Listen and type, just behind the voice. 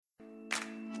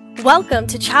Welcome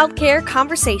to Childcare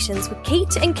Conversations with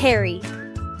Kate and Carrie.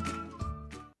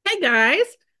 Hey guys.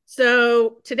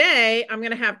 So today I'm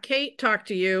going to have Kate talk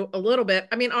to you a little bit.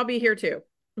 I mean, I'll be here too,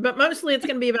 but mostly it's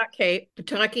going to be about Kate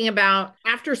talking about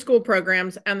after school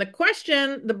programs. And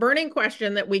the burning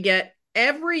question that we get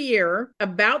every year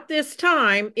about this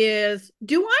time is,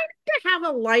 do I need to have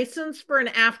a license for an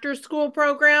after school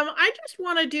program? I just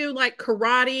want to do like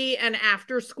karate and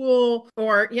after school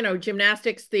or,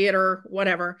 gymnastics, theater,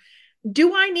 whatever.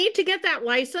 Do I need to get that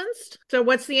licensed? So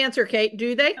what's the answer, Kate?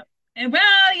 Do they?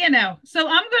 Well, so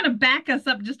I'm going to back us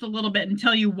up just a little bit and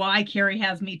tell you why Carrie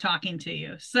has me talking to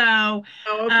you. So,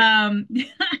 Oh, okay.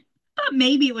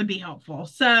 maybe it would be helpful.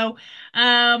 So,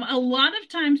 a lot of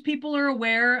times people are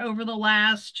aware over the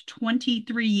last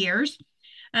 23 years,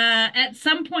 at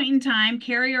some point in time,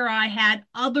 Carrie or I had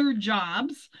other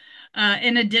jobs.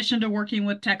 In addition to working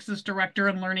with Texas Director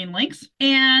and Learning Links.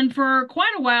 And for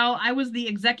quite a while, I was the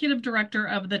executive director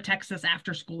of the Texas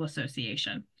After School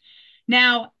Association.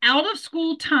 Now, out of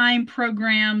school time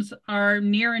programs are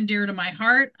near and dear to my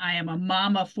heart. I am a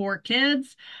mom of 4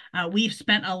 kids. We've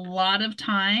spent a lot of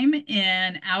time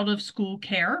in out of school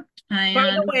care. By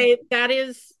the way,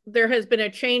 there has been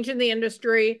a change in the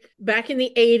industry. Back in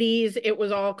the 80s, it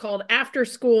was all called after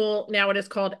school. Now it is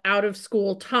called out of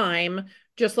school time,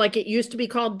 just like it used to be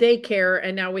called daycare.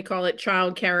 And now we call it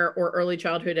childcare or early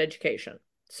childhood education.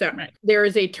 So right. There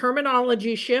is a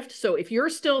terminology shift. So if you're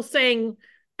still saying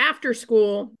after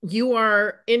school, you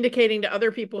are indicating to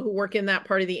other people who work in that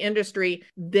part of the industry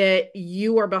that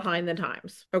you are behind the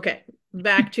times. Okay,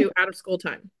 back to out of school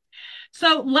time.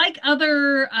 So like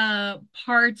other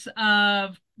parts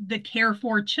of the care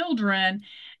for children,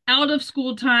 out of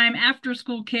school time, after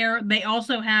school care, they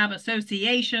also have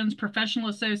associations, professional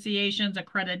associations,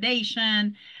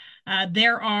 accreditation.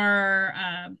 There are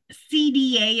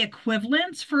CDA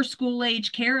equivalents for school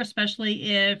age care,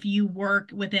 especially if you work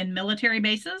within military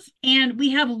bases. And we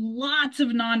have lots of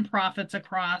nonprofits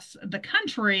across the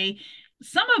country.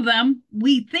 Some of them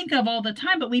we think of all the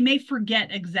time, but we may forget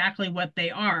exactly what they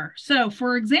are. So,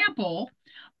 for example,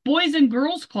 Boys and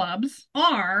Girls Clubs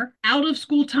are out of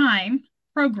school time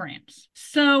programs.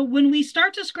 So when we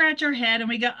start to scratch our head and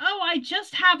we go, oh, I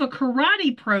just have a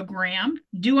karate program.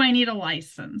 Do I need a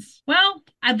license? Well,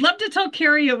 I'd love to tell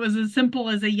Carrie it was as simple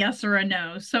as a yes or a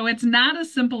no. So it's not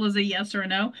as simple as a yes or a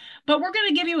no, but we're going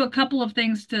to give you a couple of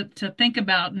things to think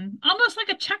about and almost like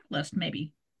a checklist,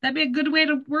 maybe. That'd be a good way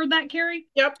to word that, Carrie?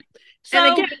 Yep. So,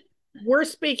 and again, we're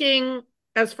speaking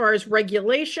as far as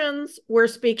regulations, we're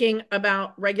speaking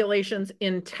about regulations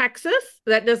in Texas.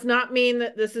 That does not mean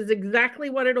that this is exactly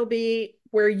what it'll be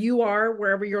where you are,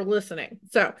 wherever you're listening.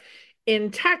 So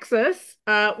in Texas,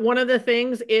 one of the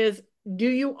things is, do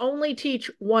you only teach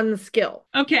one skill?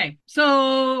 Okay.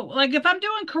 So like if I'm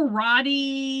doing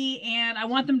karate and I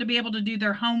want them to be able to do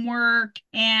their homework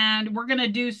and we're going to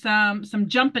do some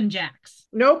jumping jacks.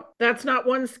 Nope, that's not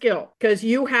one skill because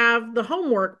you have the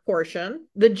homework portion.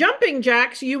 The jumping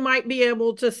jacks, you might be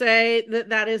able to say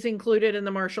that is included in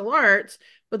the martial arts,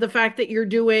 but the fact that you're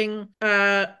doing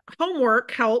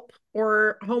homework help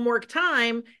or homework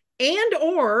time and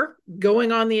or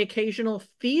going on the occasional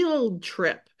field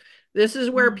trip. This is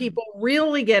where people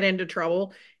really get into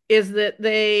trouble, is that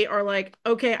they are like,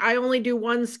 okay, I only do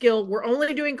one skill. We're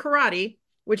only doing karate,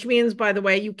 which means, by the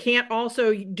way, you can't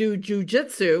also do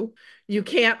jujitsu. You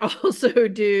can't also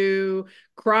do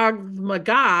Krav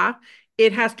Maga.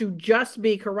 It has to just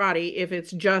be karate if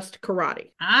it's just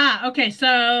karate. Okay.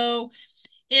 So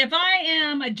if I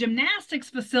am a gymnastics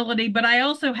facility, but I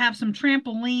also have some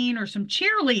trampoline or some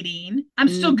cheerleading, I'm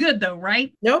still good though,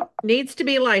 right? Nope. Needs to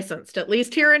be licensed, at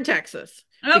least here in Texas.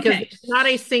 Okay. Because it's not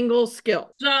a single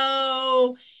skill.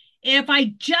 So if I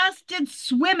just did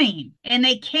swimming and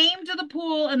they came to the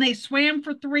pool and they swam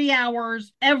for 3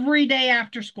 hours every day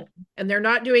after school. And they're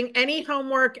not doing any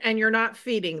homework and you're not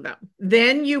feeding them.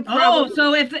 Then you probably...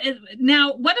 so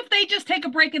now what if they just take a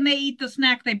break and they eat the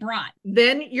snack they brought?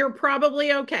 Then you're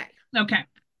probably okay. Okay.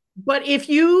 But if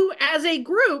you, as a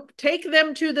group, take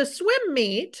them to the swim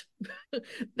meet,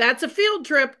 that's a field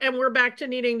trip and we're back to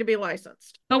needing to be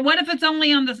licensed. But what if it's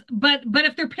only on this, but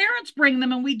if their parents bring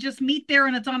them and we just meet there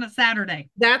and it's on a Saturday?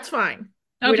 That's fine.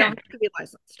 Okay. We don't have to be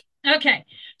licensed. Okay.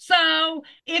 So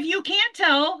if you can't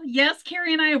tell, yes,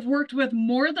 Carrie and I have worked with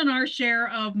more than our share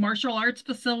of martial arts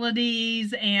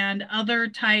facilities and other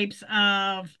types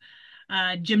of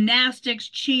gymnastics,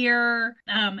 cheer.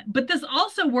 But this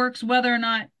also works whether or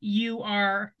not you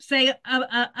are, say,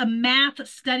 a math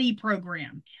study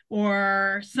program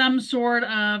or some sort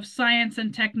of science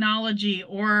and technology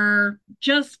or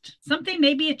just something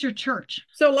maybe at your church.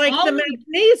 So like the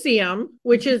Mathnasium,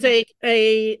 which is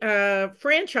a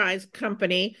franchise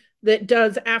company that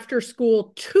does after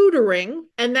school tutoring,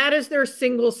 and that is their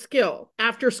single skill,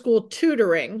 after school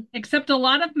tutoring. Except a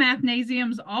lot of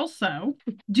mathnasiums also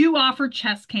do offer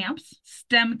chess camps,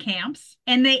 STEM camps,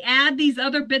 and they add these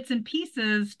other bits and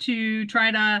pieces to try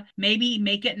to maybe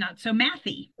make it not so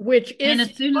mathy. Which is and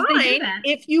as soon as fine they do that,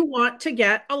 if you want to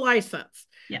get a license.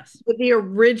 Yes. But the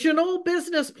original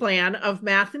business plan of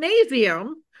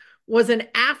Mathnasium was an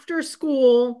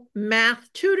after-school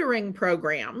math tutoring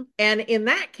program. And in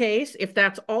that case, if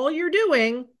that's all you're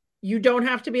doing, you don't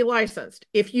have to be licensed.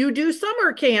 If you do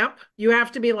summer camp, you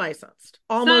have to be licensed.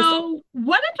 Almost. So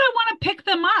what if I want to pick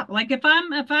them up? Like if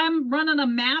I'm running a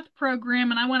math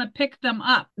program and I want to pick them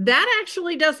up? That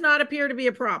actually does not appear to be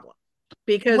a problem,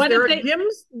 because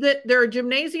there are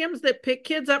gymnasiums that pick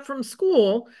kids up from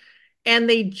school and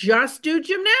they just do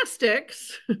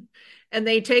gymnastics and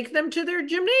they take them to their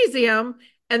gymnasium,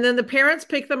 and then the parents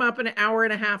pick them up an hour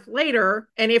and a half later.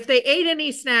 And if they ate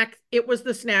any snack, it was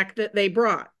the snack that they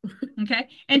brought. Okay.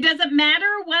 And does it matter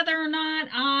whether or not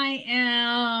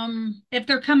if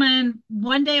they're coming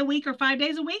 1 day a week or 5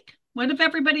 days a week? What if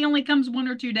everybody only comes 1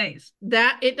 or 2 days?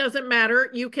 That it doesn't matter.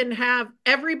 You can have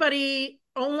everybody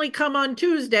only come on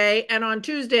Tuesday, and on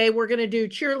Tuesday we're going to do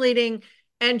cheerleading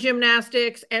and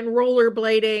gymnastics and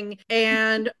rollerblading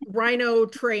and rhino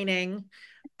training.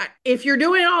 If you're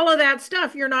doing all of that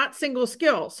stuff, you're not single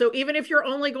skill. So even if you're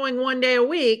only going 1 day a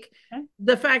week,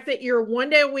 the fact that you're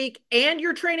 1 day a week and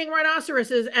you're training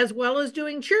rhinoceroses as well as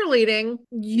doing cheerleading,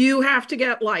 you have to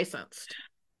get licensed.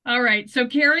 All right. So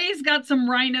Carrie's got some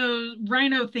rhino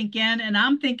thinking, and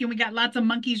I'm thinking we got lots of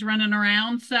monkeys running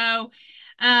around. So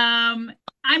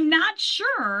I'm not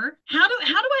sure. How do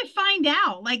I find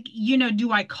out? Like,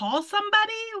 do I call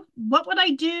somebody? What would I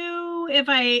do if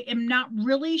I am not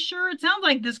really sure? It sounds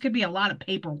like this could be a lot of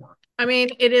paperwork. I mean,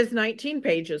 it is 19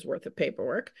 pages worth of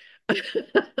paperwork.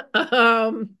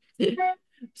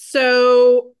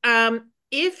 So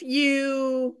if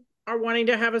you are wanting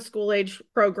to have a school age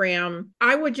program,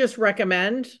 I would just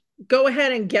recommend go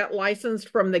ahead and get licensed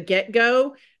from the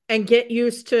get-go and get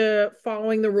used to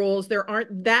following the rules. There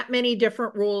aren't that many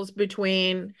different rules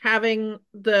between having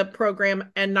the program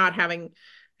and not having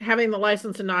the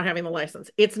license and not having the license.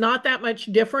 It's not that much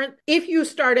different if you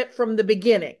start it from the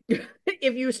beginning.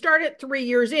 If you start it 3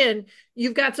 years in,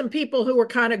 you've got some people who are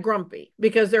kind of grumpy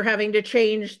because they're having to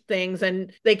change things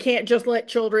and they can't just let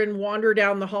children wander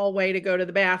down the hallway to go to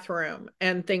the bathroom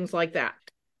and things like that.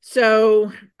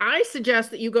 So I suggest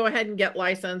that you go ahead and get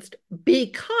licensed,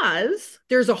 because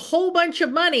there's a whole bunch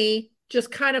of money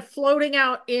just kind of floating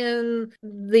out in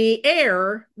the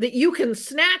air that you can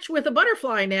snatch with a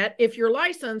butterfly net if you're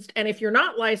licensed. And if you're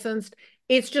not licensed,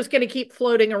 it's just going to keep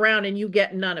floating around and you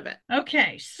get none of it.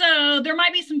 Okay, so there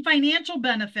might be some financial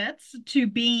benefits to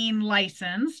being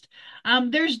licensed.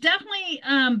 There's definitely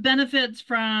benefits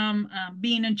from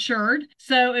being insured.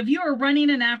 So if you are running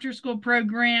an after-school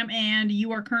program and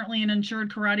you are currently an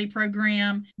insured karate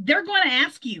program, they're going to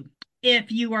ask you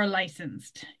if you are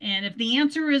licensed. And if the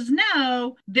answer is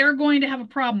no, they're going to have a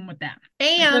problem with that.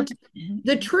 And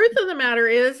the truth of the matter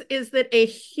is that a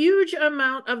huge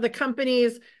amount of the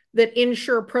companies that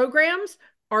insure programs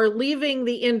are leaving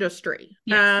the industry.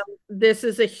 Yes. This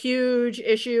is a huge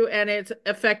issue, and it's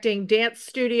affecting dance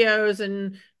studios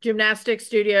and gymnastics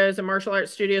studios and martial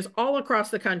arts studios all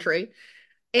across the country.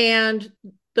 And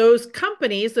those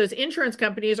companies, those insurance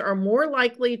companies, are more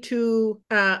likely to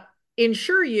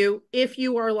insure you if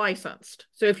you are licensed.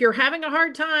 So if you're having a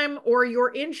hard time or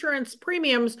your insurance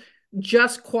premiums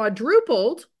just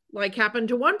quadrupled, like happened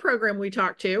to one program we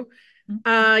talked to,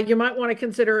 you might want to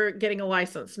consider getting a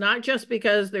license, not just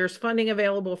because there's funding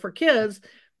available for kids,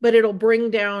 but it'll bring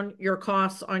down your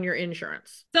costs on your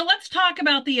insurance. So let's talk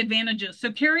about the advantages. So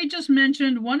Carrie just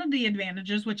mentioned one of the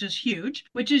advantages, which is huge,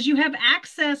 which is you have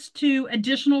access to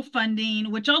additional funding,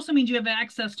 which also means you have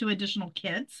access to additional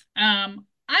kids.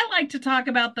 I like to talk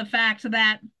about the fact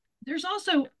that there's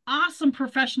also awesome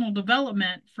professional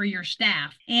development for your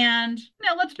staff. And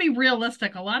let's be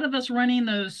realistic. A lot of us running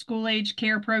those school age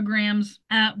care programs,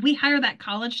 we hire that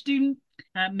college student,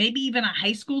 maybe even a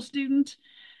high school student,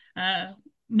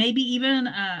 maybe even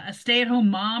a stay-at-home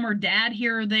mom or dad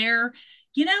here or there.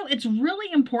 It's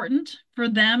really important for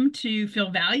them to feel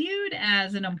valued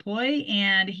as an employee.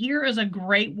 And here is a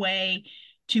great way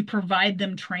to provide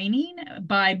them training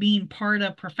by being part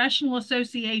of professional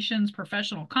associations,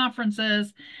 professional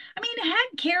conferences. I mean,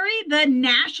 heck, Carrie, the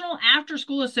National After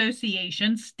School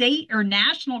Association state or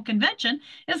national convention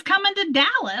is coming to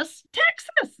Dallas,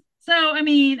 Texas. So, I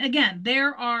mean, again,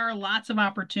 there are lots of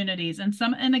opportunities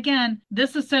and again,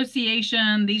 this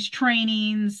association, these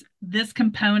trainings, this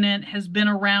component has been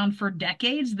around for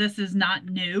decades. This is not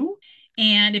new.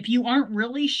 And if you aren't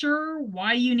really sure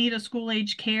why you need a school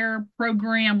age care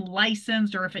program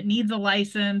licensed or if it needs a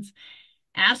license,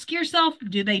 ask yourself,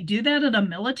 do they do that at a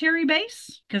military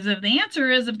base? Because if the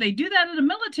answer is if they do that at a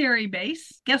military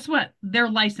base, guess what? They're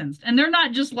licensed. And they're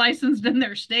not just licensed in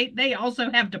their state. They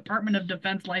also have Department of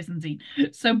Defense licensing.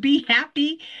 So be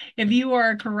happy if you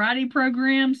are a karate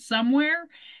program somewhere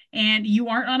and you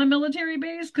aren't on a military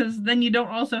base, because then you don't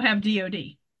also have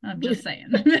DOD. I'm just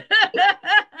saying.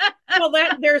 Well,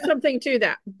 there's something to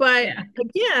that. But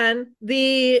again,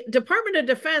 the Department of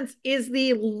Defense is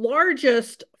the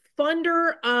largest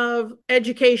funder of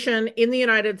education in the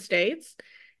United States,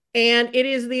 and it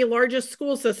is the largest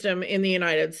school system in the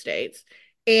United States.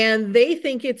 And they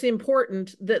think it's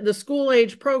important that the school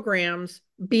age programs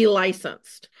be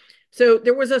licensed. So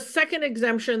there was a second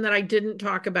exemption that I didn't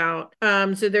talk about.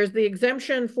 So there's the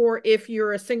exemption for if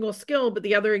you're a single skill, but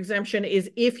the other exemption is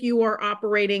if you are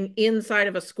operating inside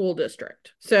of a school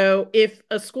district. So if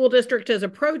a school district has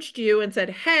approached you and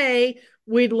said, hey,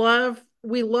 we love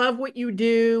what you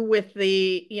do with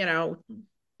the,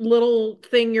 little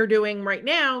thing you're doing right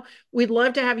now. We'd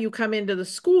love to have you come into the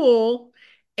school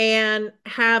and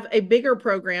have a bigger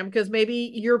program, because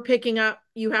maybe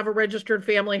you have a registered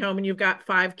family home and you've got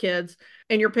 5 kids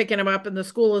and you're picking them up, and the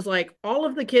school is like, all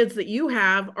of the kids that you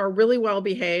have are really well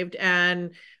behaved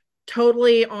and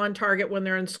totally on target when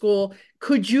they're in school.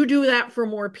 Could you do that for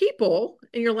more people?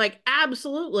 And you're like,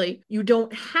 absolutely. You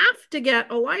don't have to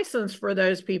get a license for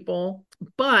those people,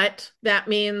 but that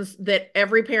means that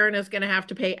every parent is going to have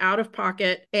to pay out of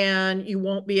pocket, and you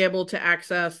won't be able to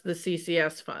access the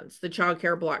CCS funds, the Child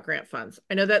Care Block Grant funds.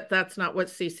 I know that that's not what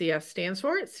CCS stands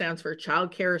for. It stands for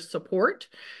Child Care Support,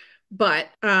 but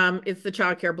it's the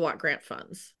Child Care Block Grant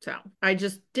funds. So I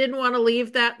just didn't want to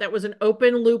leave that. That was an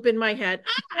open loop in my head.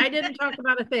 I didn't talk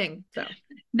about a thing. So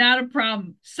not a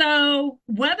problem. So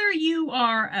whether you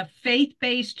are a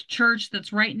faith-based church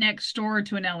that's right next door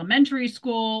to an elementary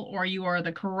school, or you are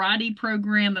the karate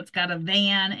program that's got a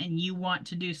van and you want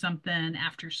to do something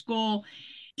after school,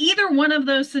 either one of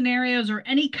those scenarios or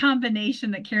any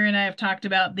combination that Carrie and I have talked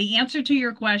about, the answer to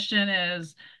your question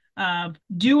is,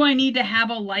 do I need to have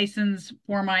a license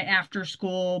for my after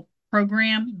school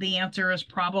program? The answer is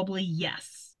probably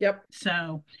yes. Yep.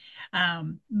 So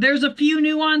there's a few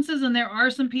nuances, and there are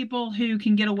some people who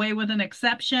can get away with an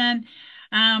exception.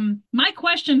 My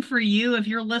question for you, if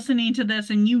you're listening to this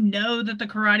and you know that the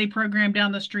karate program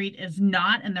down the street is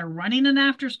not, and they're running an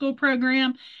after school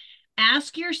program,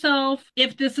 ask yourself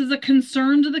if this is a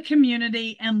concern to the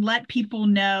community and let people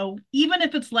know, even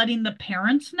if it's letting the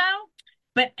parents know.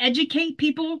 But educate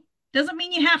people. Doesn't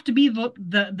mean you have to be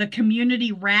the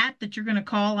community rat that you're going to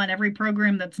call on every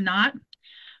program that's not.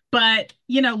 But,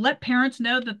 let parents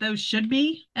know that those should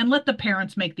be, and let the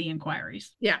parents make the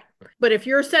inquiries. Yeah. But if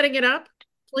you're setting it up,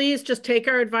 please just take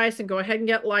our advice and go ahead and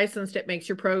get licensed. It makes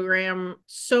your program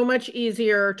so much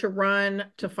easier to run,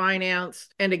 to finance,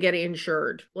 and to get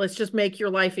insured. Let's just make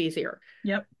your life easier.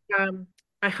 Yep.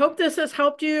 I hope this has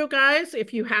helped you guys.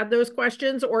 If you had those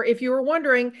questions, or if you were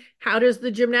wondering, how does the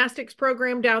gymnastics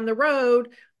program down the road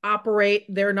operate?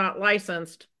 They're not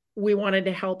licensed. We wanted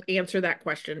to help answer that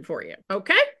question for you.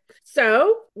 Okay.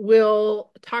 So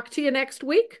we'll talk to you next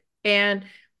week, and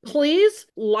please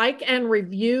like and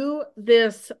review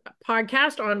this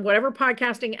podcast on whatever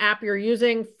podcasting app you're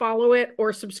using. Follow it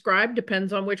or subscribe,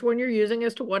 depends on which one you're using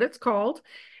as to what it's called.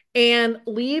 And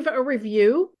leave a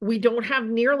review. We don't have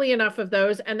nearly enough of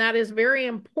those, and that is very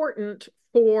important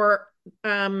for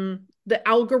the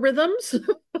algorithms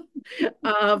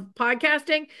of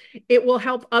podcasting. It will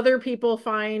help other people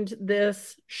find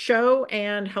this show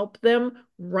and help them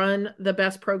run the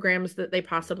best programs that they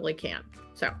possibly can.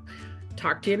 So,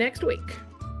 talk to you next week.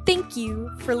 Thank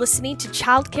you for listening to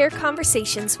Childcare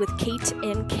Conversations with Kate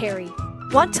and Carrie.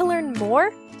 Want to learn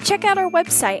more? Check out our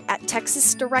website at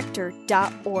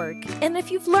texasdirector.org. And if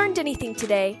you've learned anything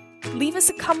today, leave us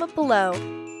a comment below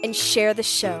and share the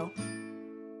show.